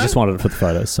 But he just wanted it for the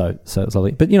photos, so it was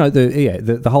lovely. But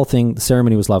the whole thing, the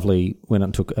ceremony was lovely. Went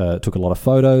and took a lot of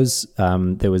photos.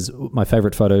 My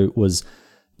favorite photo was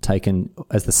taken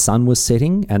as the sun was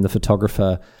setting, and the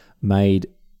photographer made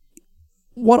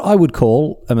what I would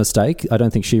call a mistake. I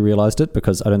don't think she realized it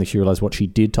because I don't think she realized what she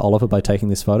did to Oliver by taking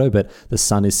this photo, but the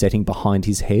sun is setting behind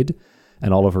his head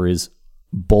and Oliver is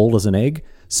bald as an egg,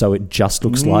 so it just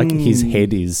looks like his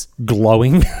head is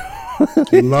glowing.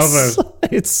 Love it.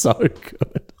 It's so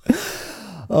good.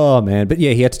 Oh, man. But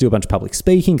yeah, he had to do a bunch of public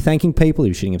speaking, thanking people. He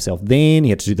was shitting himself then.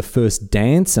 He had to do the first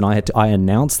dance, and I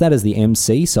announced that as the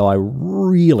MC, so I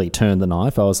really turned the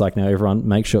knife. I was like, now everyone,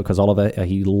 make sure, because Oliver,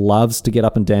 he loves to get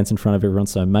up and dance in front of everyone,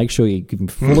 so make sure you give him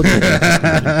full attention.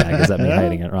 Because that me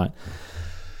hating it, right?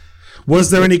 Was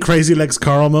there any Crazy Legs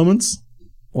Carl moments?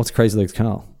 What's Crazy Legs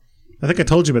Carl? I think I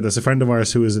told you about this. A friend of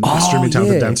ours who is an extremely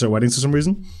talented dancer at weddings for some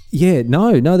reason. Yeah,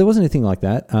 no, there wasn't anything like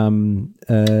that.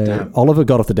 Oliver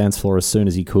got off the dance floor as soon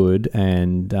as he could,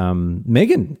 and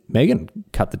Megan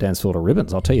cut the dance floor to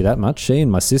ribbons. I'll tell you that much. She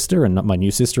and my sister and my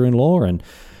new sister-in-law, and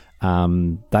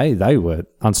they were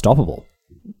unstoppable.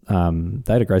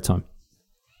 They had a great time.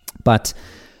 But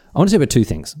I want to tell you about two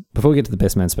things before we get to the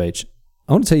best man speech.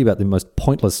 I want to tell you about the most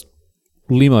pointless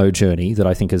limo journey that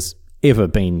I think has ever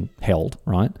been held.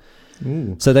 Right.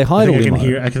 So they hired a limo.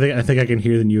 I think I can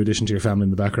hear the new addition to your family in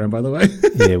the background, by the way.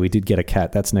 Yeah, we did get a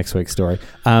cat. That's next week's story.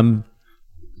 Oliver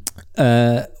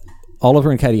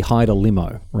and Katie hired a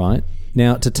limo, right?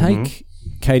 Now, to take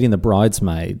Katie and the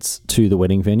bridesmaids to the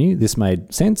wedding venue, this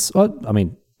made sense. I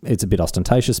mean, it's a bit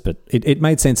ostentatious, but it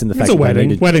made sense in the fact that it's a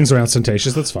wedding. Weddings are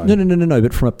ostentatious. That's fine. No.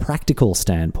 But from a practical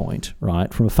standpoint,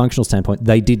 right? From a functional standpoint,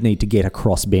 they did need to get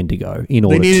across Bendigo in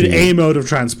order. They needed a mode of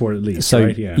transport at least. So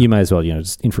right? Yeah. you may as well,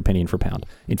 just in for a penny, in for a pound,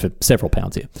 in for several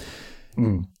pounds here.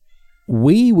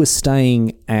 We were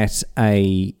staying at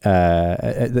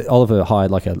Oliver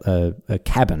hired like a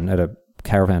cabin at a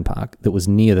caravan park that was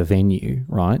near the venue,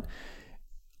 right?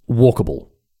 Walkable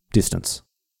distance.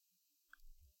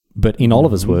 But in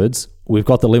Oliver's words, we've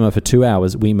got the limo for 2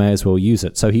 hours. We may as well use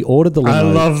it. So he ordered the limo. I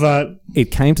love that.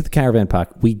 It came to the caravan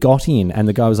park. We got in, and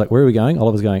the guy was like, "Where are we going?"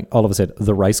 Oliver said,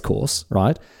 "The race course,"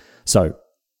 right? So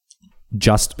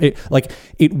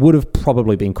it would have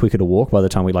probably been quicker to walk by the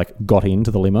time we got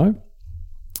into the limo.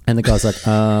 And the guy's like,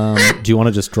 "Do you want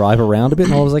to just drive around a bit?"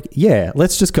 And I was like, "Yeah,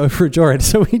 let's just go for a joyride."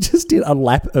 So we just did a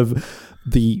lap of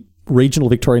the regional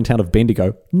Victorian town of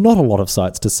Bendigo. Not a lot of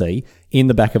sights to see in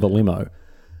the back of a limo.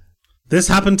 This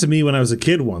happened to me when I was a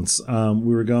kid once.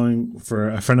 We were going for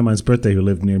a friend of mine's birthday who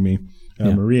lived near me.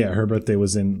 Maria, her birthday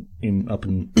was in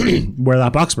where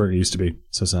that Boxburger used to be.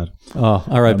 So sad. Oh,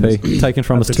 R.I.P. Taken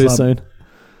from us too soon.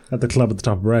 At the club at the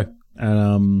top of Bray.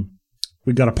 And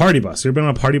we got a party bus. You ever been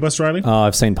on a party bus, Riley? Oh,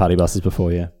 I've seen party buses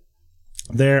before, yeah.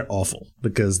 They're awful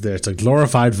because it's a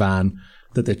glorified van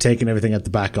that they're taking everything at the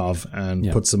back of and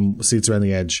put some seats around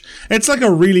the edge. It's like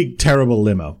a really terrible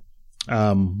limo.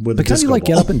 But can't you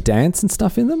get up and dance and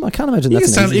stuff in them? I can't imagine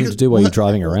that's an easy thing to do while you're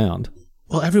driving around.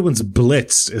 Well, everyone's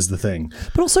blitzed is the thing.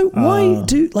 But also, why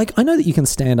I know that you can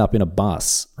stand up in a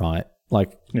bus, right?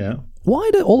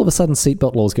 Why do all of a sudden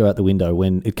seatbelt laws go out the window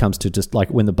when it comes to just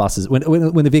when the bus is when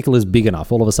the vehicle is big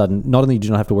enough? All of a sudden, not only do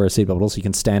you not have to wear a seatbelt, but also you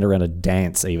can stand around and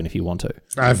dance even if you want to.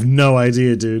 I have no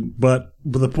idea, dude. But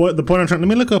the point I'm trying. Let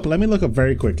me look up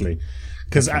very quickly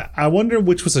because I wonder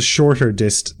which was a shorter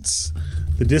distance.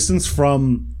 The distance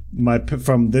from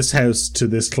this house to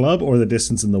this club, or the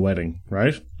distance in the wedding,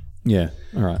 right? Yeah.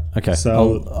 All right. Okay.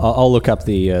 So I'll look up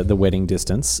the wedding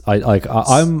distance. I'd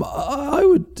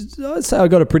say I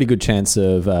got a pretty good chance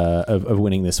of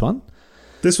winning this one.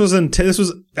 This was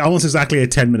almost exactly a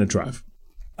 10-minute drive.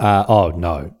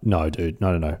 No, dude,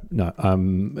 no.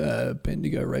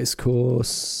 Bendigo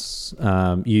Racecourse.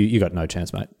 You got no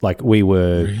chance, mate. We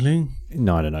were really.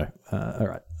 No. All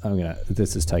right.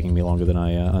 This is taking me longer than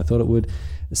I thought it would.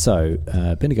 So,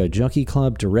 Bendigo Jockey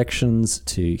Club, directions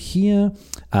to here.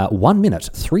 1 minute,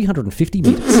 350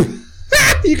 meters.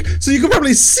 So you could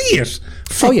probably see it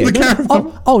from the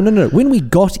caravan. No. When we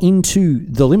got into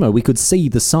the limo, we could see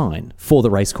the sign for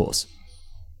the racecourse.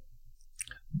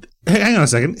 Hey, hang on a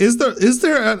second. Is there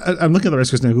I'm looking at the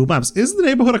racecourse now on Google Maps. Is the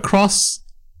neighborhood across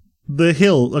the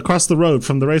hill, across the road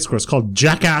from the racecourse called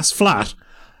Jackass Flat?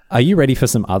 Are you ready for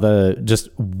some other just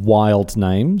wild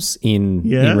names in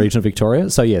regional Victoria?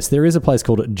 So yes, there is a place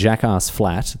called Jackass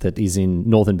Flat that is in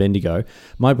northern Bendigo.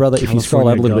 My brother, if you scroll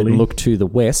out a little bit and look to the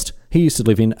west, he used to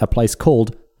live in a place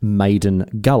called Maiden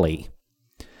Gully.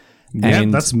 Yeah,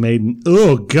 that's Maiden.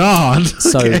 Oh, God.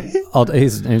 So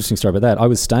here's an interesting story about that. I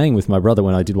was staying with my brother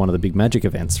when I did one of the big Magic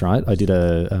events, right? I did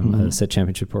a set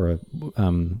championship or I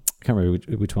can't remember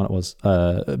which one it was,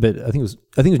 but I think it was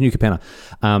New Capenna.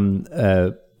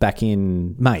 Back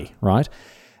in May, right?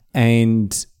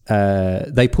 And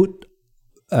they put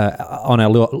on our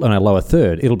lower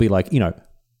third, it'll be Maria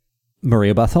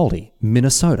Bartholdi,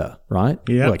 Minnesota, right?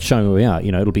 Yeah. Showing where we are.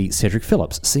 It'll be Cedric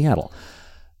Phillips, Seattle.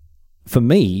 For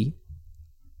me,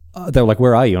 they were like,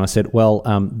 "Where are you?" And I said, "Well,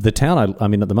 the town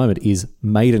I'm in at the moment is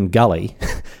Maiden Gully,"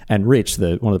 and Rich,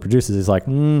 one of the producers, is like,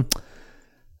 "We're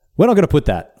not going to put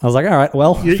that." I was like, "All right,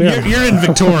 well, you're in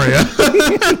Victoria."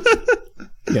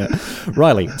 Yeah,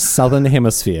 Riley, Southern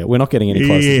Hemisphere. We're not getting any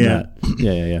closer than that.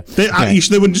 Yeah. They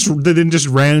didn't just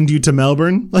round you to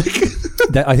Melbourne, I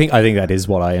think that is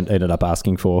what I ended up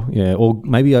asking for. Yeah, or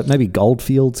maybe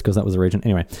Goldfields because that was the region.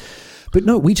 Anyway, but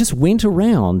no, we just went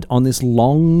around on this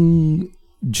long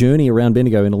journey around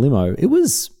Bendigo in a limo. It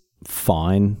was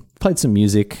fine. Played some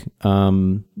music.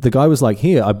 The guy was like,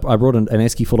 "Here, I brought an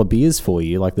esky full of beers for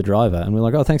you," like the driver, and we're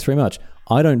like, "Oh, thanks very much."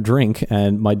 I don't drink,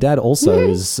 and my dad also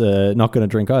is not going to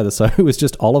drink either. So it was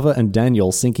just Oliver and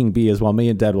Daniel sinking beers while me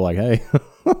and Dad were like, hey.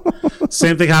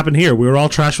 Same thing happened here. We were all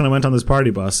trashed when I went on this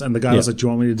party bus, and the guy was like, do you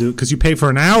want me to do it? Because you pay for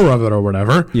an hour of it or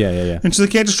whatever. Yeah. And she's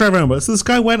like, yeah, just drive around. So this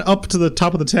guy went up to the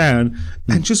top of the town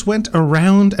and just went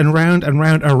around and round and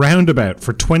round a roundabout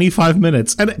for 25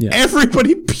 minutes, and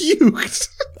everybody puked.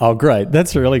 Oh, great.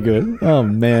 That's really good. Oh,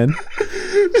 man.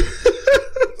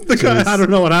 The guy, I don't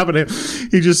know what happened to him.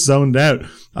 He just zoned out.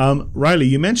 Riley,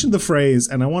 you mentioned the phrase,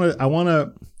 and I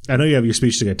know you have your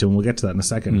speech to get to, and we'll get to that in a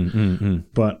second.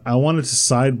 But I wanted to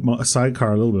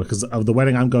sidecar a little bit because of the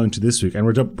wedding I'm going to this week, and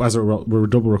we're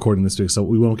double recording this week, so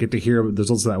we won't get to hear the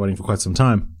results of that wedding for quite some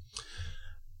time.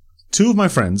 Two of my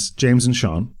friends, James and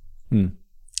Sean,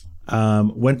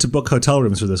 went to book hotel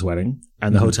rooms for this wedding,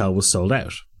 and the hotel was sold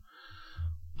out.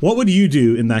 What would you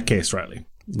do in that case, Riley?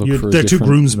 They're two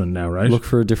groomsmen now, right? Look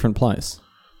for a different place.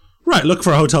 Right, look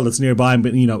for a hotel that's nearby,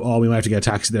 but we might have to get a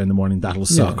taxi there in the morning. That'll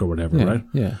suck or whatever, right?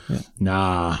 Yeah.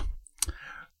 Nah.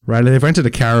 Riley, they've rented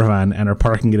a caravan and are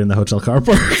parking it in the hotel car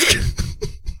park.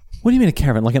 What do you mean a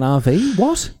caravan? Like an RV?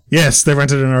 What? Yes, they've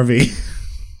rented an RV.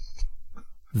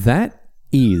 That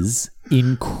is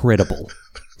incredible.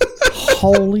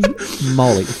 Holy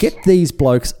moly. Get these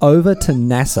blokes over to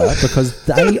NASA because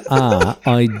they are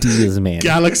ideas men.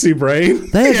 Galaxy brain.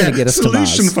 They're going to get us to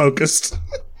Mars. Solution focused.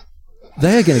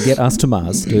 They're going to get us to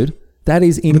Mars, dude. That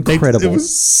is incredible. It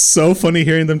was so funny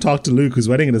hearing them talk to Luke, who's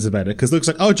wedding it is about it. Because Luke's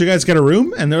like, "Oh, did you guys get a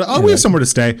room?" And they're like, "Oh, we have somewhere to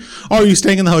stay." "Oh, are you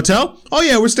staying in the hotel?" "Oh,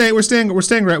 yeah, we're staying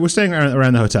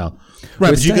around the hotel." Right,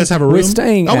 but you guys have a room? We're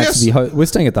staying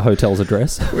at the hotel's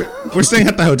address. We're staying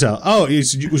at the hotel. Oh, do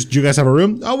you guys have a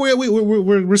room? "Oh,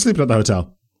 we're sleeping at the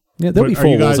hotel." Yeah, there'll be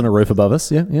 4 walls and a roof above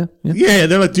us. Yeah. Yeah,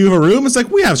 they're like, "Do you have a room?" It's like,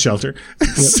 "We have shelter."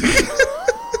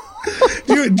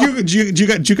 Do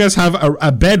you guys have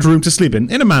a bedroom to sleep in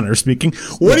a manner of speaking?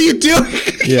 What are you doing?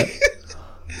 Yeah.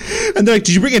 And they're like,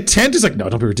 "Did you bring a tent?" It's like, "No,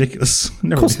 don't be ridiculous.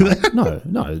 Never do that."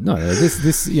 No.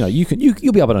 This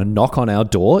you'll be able to knock on our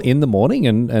door in the morning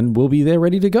and we'll be there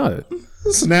ready to go.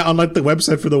 So now on like the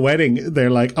website for the wedding, they're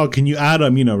like, "Oh, can you add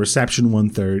reception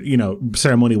 1:30,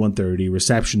 ceremony 1:30,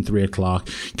 reception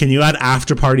 3:00. Can you add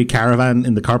after party caravan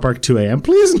in the car park 2 a.m.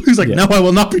 please?" And he's like, "No, I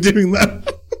will not be doing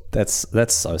that."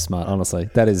 That's so smart, honestly.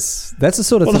 That's the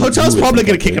sort of thing. Well, the hotel's probably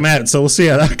going to kick him out, so we'll see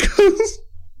how that goes.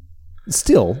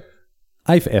 Still,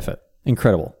 A for effort.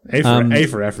 Incredible. A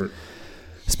for effort.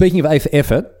 Speaking of A for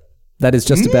effort, that is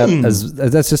just about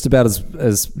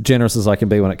as generous as I can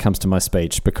be when it comes to my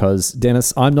speech, because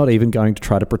Dennis, I'm not even going to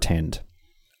try to pretend.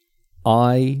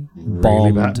 I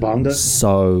bombed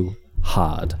so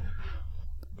hard.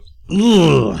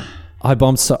 Ugh. I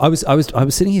bombed so I was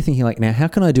sitting here thinking, like, now how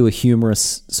can I do a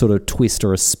humorous sort of twist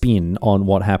or a spin on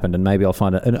what happened, and maybe I'll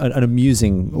find an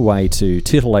amusing way to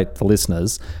titillate the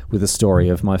listeners with a story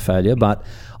of my failure, but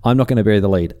I'm not going to bury the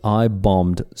lead. I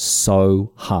bombed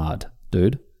so hard,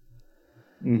 dude.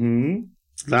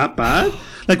 That bad?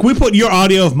 Like, we put your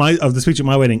audio of the speech at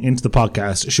my wedding into the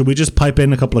podcast. Should we just pipe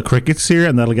in a couple of crickets here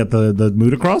and that'll get the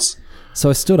mood across? So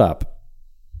I stood up.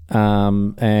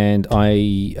 And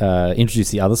I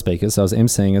introduced the other speakers. So I was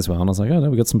emceeing as well, and I was like, "Oh no,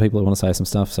 we got some people who want to say some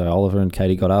stuff." So Oliver and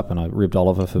Katie got up, and I ribbed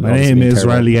Oliver for. My name is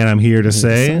Riley, and I'm here to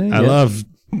say I love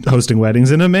hosting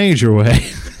weddings in a major way.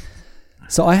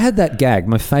 So I had that gag,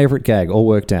 my favorite gag, all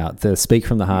worked out. The speak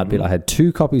from the heart bit. I had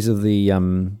 2 copies of the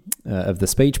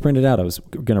speech printed out. I was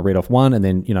going to read off one, and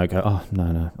then go, "Oh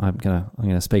no, I'm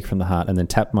gonna speak from the heart," and then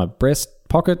tap my breast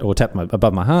pocket or tap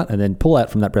above my heart, and then pull out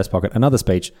from that breast pocket another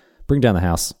speech. Bring down the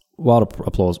house. Wild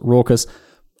applause. Raucous.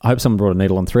 I hope someone brought a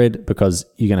needle and thread, because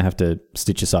you're going to have to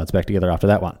stitch your sides back together after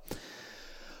that one.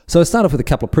 So I start off with a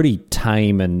couple of pretty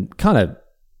tame and kind of,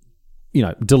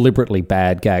 deliberately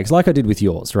bad gags, like I did with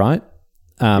yours, right?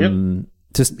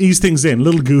 Just ease things in.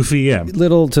 Little goofy, yeah.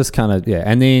 Little just kind of, yeah.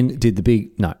 And then did the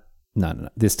big, no.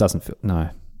 This doesn't feel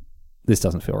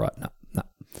right. No.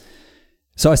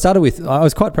 So I started with, I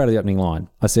was quite proud of the opening line.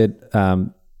 I said,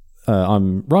 I'm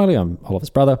Riley, I'm Oliver's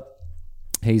brother.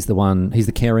 He's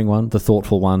the caring one, the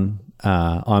thoughtful one.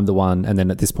 I'm the one, and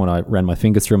then at this point I ran my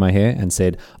fingers through my hair and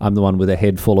said, I'm the one with a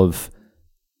head full of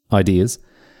ideas.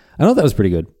 I thought that was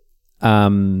pretty good,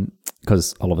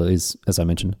 because Oliver is, as I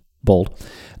mentioned, bald.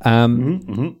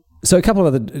 So a couple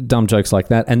of other dumb jokes like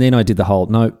that, and then I did the whole,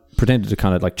 pretended to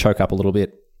kind of like choke up a little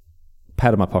bit,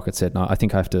 patted my pocket, said, "No, I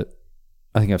think I have to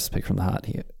speak from the heart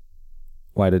here."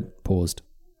 Waited, paused,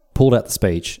 pulled out the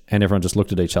speech, and everyone just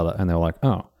looked at each other and they were like,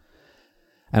 "Oh."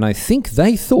 And I think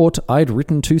they thought I'd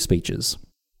written 2 speeches.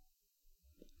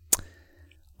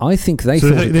 I think they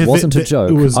thought it wasn't a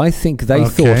joke. I think they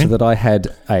thought that I had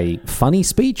a funny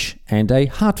speech and a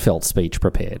heartfelt speech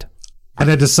prepared.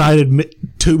 And I decided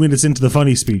 2 minutes into the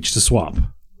funny speech to swap.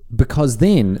 Because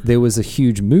then there was a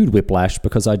huge mood whiplash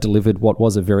because I delivered what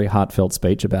was a very heartfelt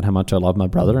speech about how much I love my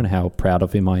brother and how proud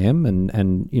of him I am,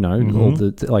 and you know all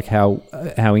the like how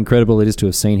incredible it is to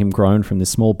have seen him grown from this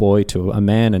small boy to a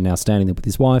man and now standing there with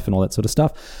his wife and all that sort of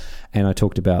stuff. And I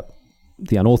talked about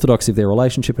the unorthodoxy of their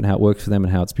relationship and how it works for them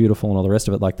and how it's beautiful and all the rest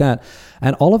of it like that.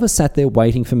 And Oliver sat there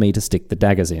waiting for me to stick the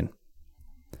daggers in.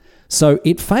 So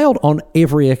it failed on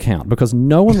every account because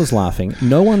no one was laughing.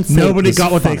 No one said Nobody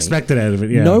got what funny. they expected out of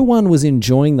it. Yeah. No one was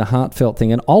enjoying the heartfelt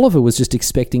thing. And Oliver was just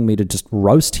expecting me to just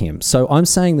roast him. So I'm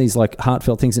saying these like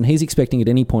heartfelt things and he's expecting at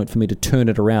any point for me to turn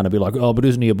it around and be like, oh, but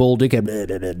isn't he a bald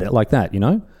dickhead? Like that, you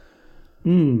know?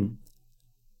 And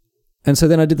so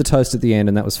then I did the toast at the end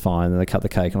and that was fine. And they cut the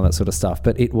cake and all that sort of stuff.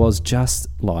 But it was just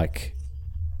like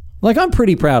I'm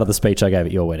pretty proud of the speech I gave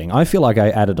at your wedding. I feel like I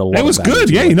added a lot. It was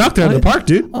good. Yeah, you knocked it out of the park,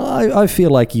 dude. I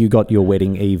feel like you got your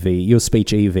wedding EV, your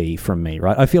speech EV from me,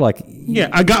 right? I feel like... Yeah,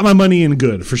 I got my money in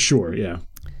good, for sure, yeah.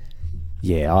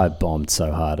 Yeah, I bombed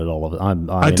so hard at all of it.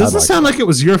 It doesn't sound like it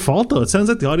was your fault, though. It sounds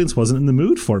like the audience wasn't in the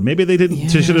mood for it. Maybe they didn't. Yeah.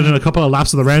 They should have done a couple of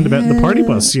laps of the roundabout in the party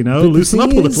bus, you know, loosen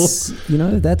up a little. You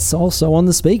know, that's also on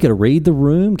the speaker. Read the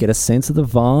room, get a sense of the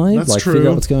vibe, that's true. Figure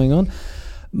out what's going on.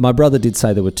 My brother did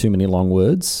say there were too many long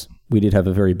words. We did have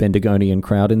a very Bendigonian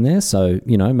crowd in there, so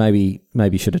you know maybe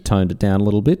should have toned it down a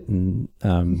little bit and.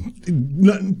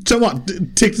 So what?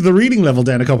 Take the reading level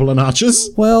down a couple of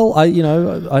notches. Well,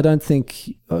 I don't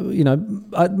think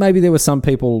maybe there were some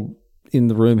people in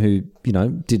the room who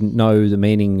didn't know the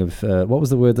meaning of what was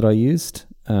the word that I used.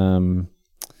 I've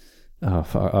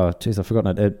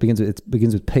forgotten it. It begins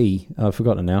with P. I've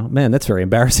forgotten it now. Man, that's very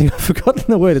embarrassing. I've forgotten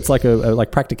the word. It's like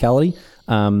like practicality.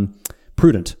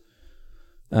 Prudent.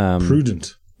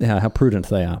 Prudent. Yeah, how prudent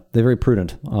they are. They're very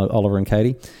prudent, Oliver and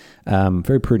Katie.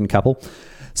 Very prudent couple.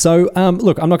 So,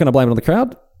 look, I'm not going to blame it on the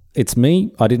crowd. It's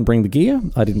me. I didn't bring the gear.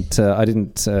 I didn't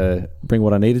bring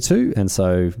what I needed to, and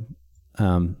so,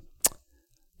 I'll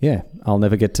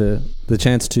never get to the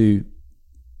chance to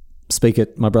speak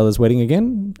at my brother's wedding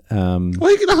again.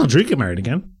 Well, you could Drew get married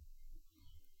again.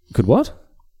 Could what?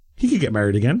 He could get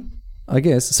married again. I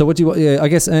guess. So what do you want? Yeah, I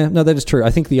guess, no, that is true.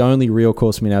 I think the only real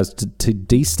course for me now is to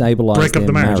destabilize break up their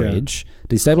the marriage.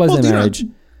 Yeah. Destabilize their marriage.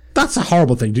 That's a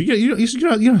horrible thing, dude. You don't have to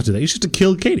do that. You just have to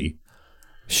kill Katie.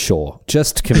 Sure.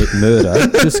 Just commit murder.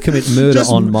 Just commit murder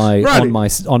on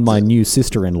my new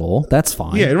sister-in-law. That's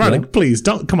fine. Yeah, right. Yeah? Please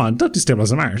don't destabilize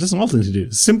the marriage. That's an awful thing to do.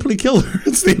 Simply kill her.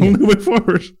 It's the only way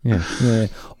forward. Yeah.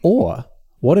 Or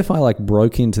what if I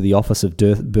broke into the Office of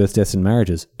Birth, Deaths and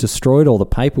Marriages, destroyed all the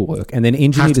paperwork, and then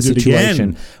engineered a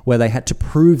situation where they had to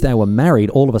prove they were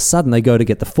married? All of a sudden, they go to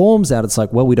get the forms out. It's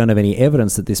like, well, we don't have any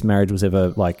evidence that this marriage was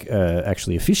ever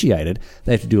actually officiated.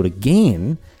 They have to do it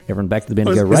again. Everyone back to the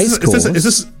Bendigo race course.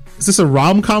 Is this a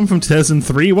rom-com from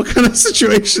 2003? What kind of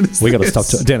situation is this? We got to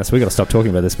stop, Dennis. We got to stop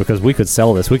talking about this because we could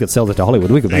sell this. We could sell it to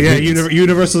Hollywood. We could make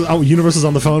Universal's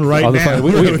on the phone right now. Phone.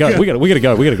 We got to go. We got to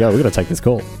go. We got to take this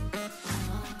call.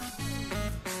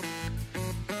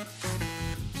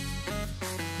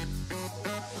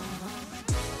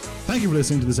 Thank you for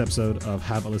listening to this episode of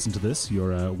Have a Listen to This,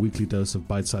 your weekly dose of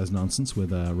bite-sized nonsense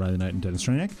with Riley Knight and Dennis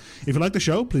Straniak. If you like the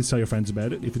show, please tell your friends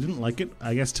about it. If you didn't like it,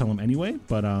 I guess tell them anyway,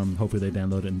 but hopefully they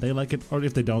download it and they like it. Or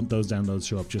if they don't, those downloads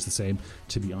show up just the same,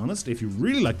 to be honest. If you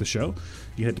really like the show,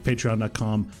 you head to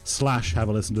patreon.com/Have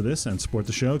a Listen to This and support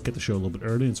the show, get the show a little bit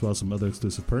early, as well as some other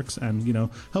exclusive perks, and,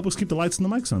 help us keep the lights and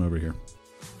the mics on over here.